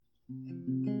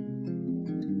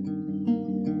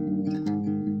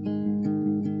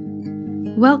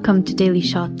Welcome to Daily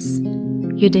Shots,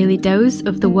 your daily dose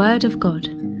of the Word of God,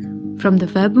 from the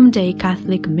Verbum Dei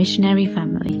Catholic Missionary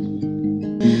Family.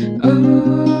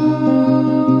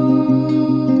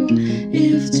 Oh,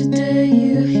 if today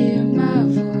you hear my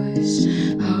voice,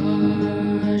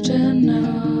 harden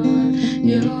not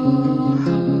your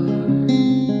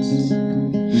hearts,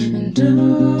 and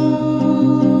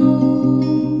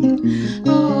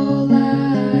all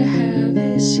I have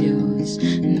is yours,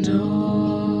 and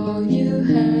all you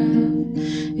have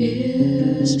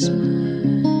is mine.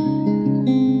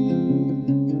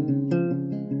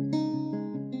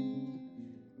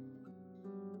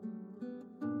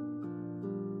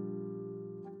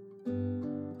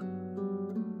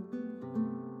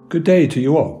 Good day to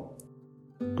you all.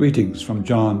 Greetings from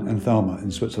John and Thelma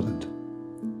in Switzerland.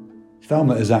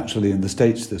 Thelma is actually in the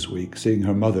States this week, seeing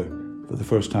her mother for the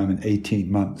first time in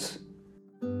 18 months.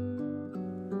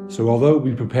 So although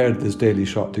we prepared this daily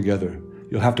shot together,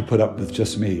 you'll have to put up with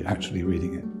just me actually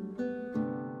reading it.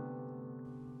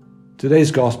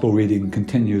 Today's Gospel reading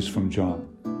continues from John.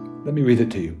 Let me read it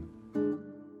to you.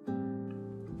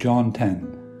 John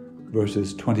 10,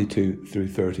 verses 22 through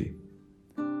 30.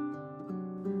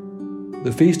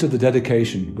 The feast of the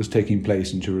dedication was taking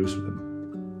place in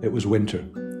Jerusalem. It was winter,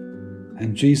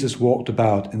 and Jesus walked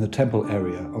about in the temple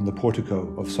area on the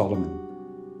portico of Solomon.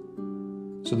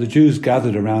 So the Jews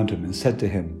gathered around him and said to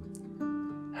him,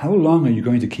 "How long are you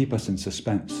going to keep us in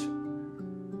suspense?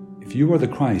 If you are the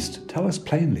Christ, tell us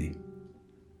plainly."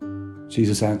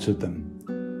 Jesus answered them,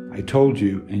 "I told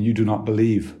you, and you do not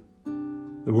believe.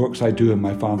 The works I do in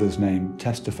my Father's name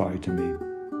testify to me.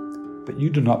 But you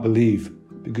do not believe,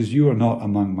 because you are not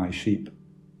among my sheep.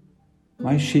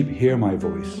 My sheep hear my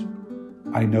voice.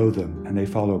 I know them, and they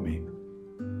follow me.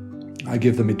 I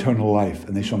give them eternal life,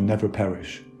 and they shall never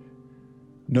perish.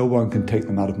 No one can take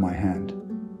them out of my hand.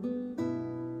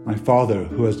 My Father,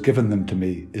 who has given them to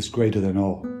me, is greater than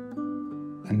all,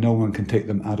 and no one can take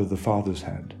them out of the Father's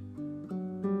hand.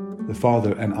 The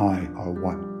Father and I are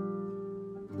one."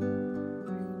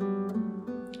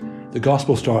 The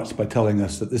Gospel starts by telling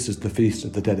us that this is the Feast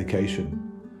of the Dedication,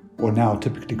 or now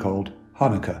typically called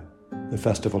Hanukkah, the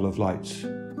Festival of Lights.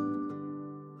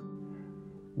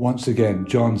 Once again,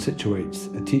 John situates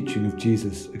a teaching of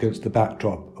Jesus against the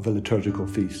backdrop of a liturgical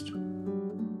feast.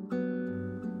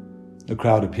 The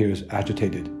crowd appears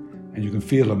agitated, and you can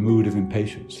feel a mood of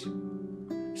impatience.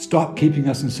 "Stop keeping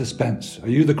us in suspense. Are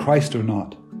you the Christ or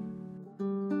not?"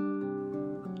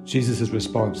 Jesus'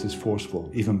 response is forceful,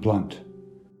 even blunt.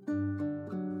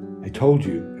 "I told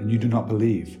you, and you do not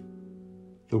believe.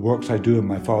 The works I do in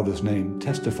my Father's name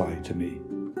testify to me."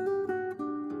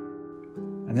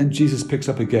 And then Jesus picks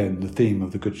up again the theme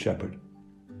of the Good Shepherd.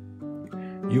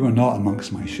 "You are not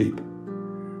amongst my sheep.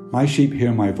 My sheep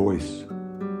hear my voice.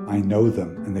 I know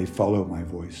them, and they follow my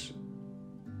voice."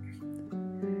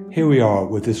 Here we are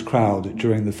with this crowd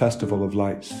during the Festival of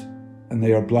Lights, and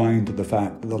they are blind to the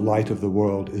fact that the light of the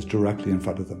world is directly in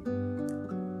front of them.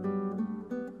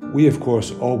 We, of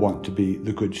course, all want to be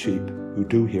the good sheep who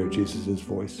do hear Jesus'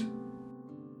 voice.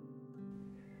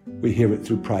 We hear it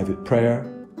through private prayer,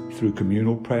 through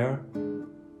communal prayer,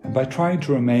 and by trying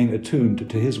to remain attuned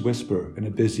to his whisper in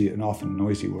a busy and often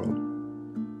noisy world.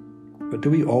 But do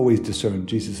we always discern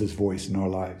Jesus' voice in our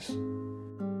lives?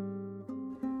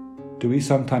 Do we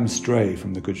sometimes stray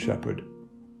from the Good Shepherd?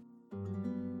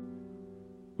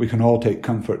 We can all take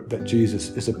comfort that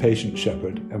Jesus is a patient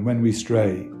shepherd, and when we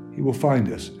stray, he will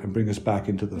find us and bring us back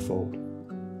into the fold.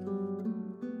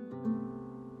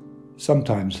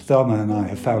 Sometimes Thelma and I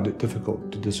have found it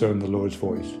difficult to discern the Lord's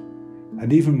voice,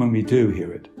 and even when we do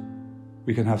hear it,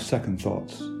 we can have second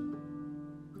thoughts.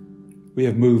 We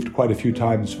have moved quite a few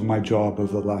times for my job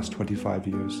over the last 25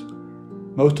 years,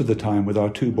 most of the time with our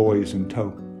 2 boys in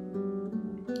tow.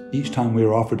 Each time we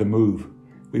are offered a move,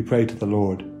 we pray to the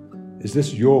Lord, "Is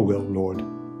this your will, Lord?"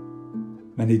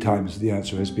 Many times the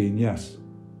answer has been yes.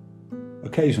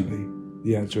 Occasionally,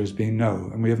 the answer has been no,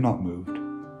 and we have not moved.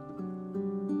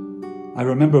 I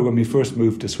remember when we first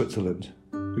moved to Switzerland,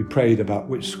 we prayed about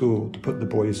which school to put the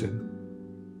boys in.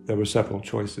 There were several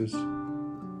choices.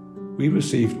 We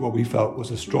received what we felt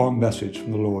was a strong message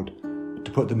from the Lord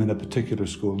to put them in a particular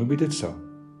school, and we did so.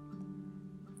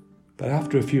 But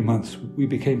after a few months, we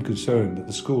became concerned that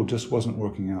the school just wasn't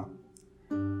working out.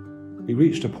 We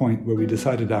reached a point where we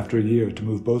decided after a year to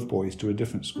move both boys to a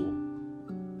different school.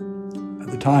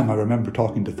 At the time, I remember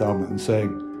talking to Thelma and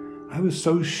saying, "I was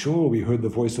so sure we heard the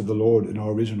voice of the Lord in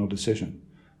our original decision."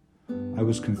 I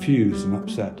was confused and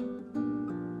upset.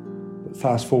 But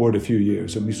fast forward a few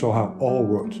years and we saw how all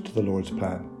worked to the Lord's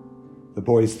plan. The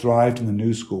boys thrived in the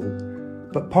new school,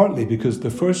 but partly because the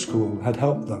first school had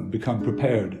helped them become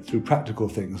prepared through practical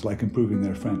things like improving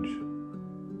their French.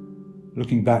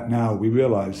 Looking back now, we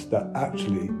realize that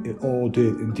actually it all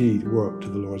did indeed work to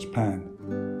the Lord's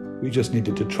plan. We just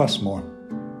needed to trust more.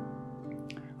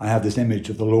 I have this image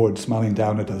of the Lord smiling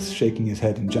down at us, shaking his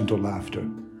head in gentle laughter,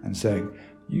 and saying,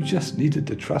 "You just needed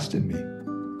to trust in me."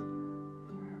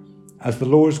 As the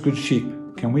Lord's good sheep,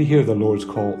 can we hear the Lord's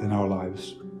call in our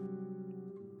lives?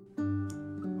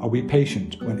 Are we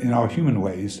patient when in our human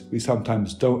ways we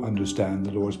sometimes don't understand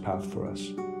the Lord's path for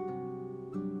us?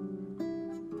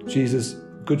 Jesus,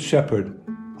 Good Shepherd,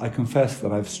 I confess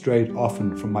that I've strayed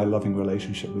often from my loving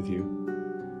relationship with you.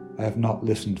 I have not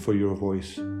listened for your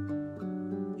voice.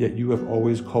 Yet you have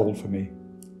always called for me.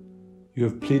 You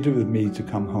have pleaded with me to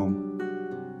come home.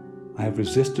 I have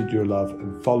resisted your love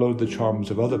and followed the charms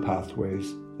of other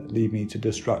pathways that lead me to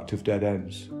destructive dead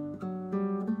ends.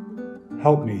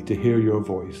 Help me to hear your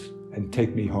voice and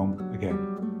take me home again.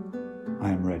 I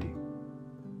am ready.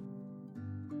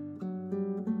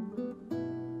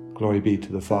 Glory be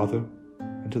to the Father,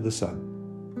 and to the Son,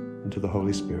 and to the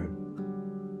Holy Spirit,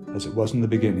 as it was in the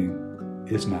beginning,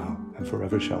 is now, and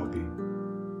forever shall be,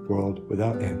 world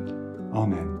without end.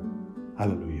 Amen.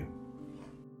 Hallelujah.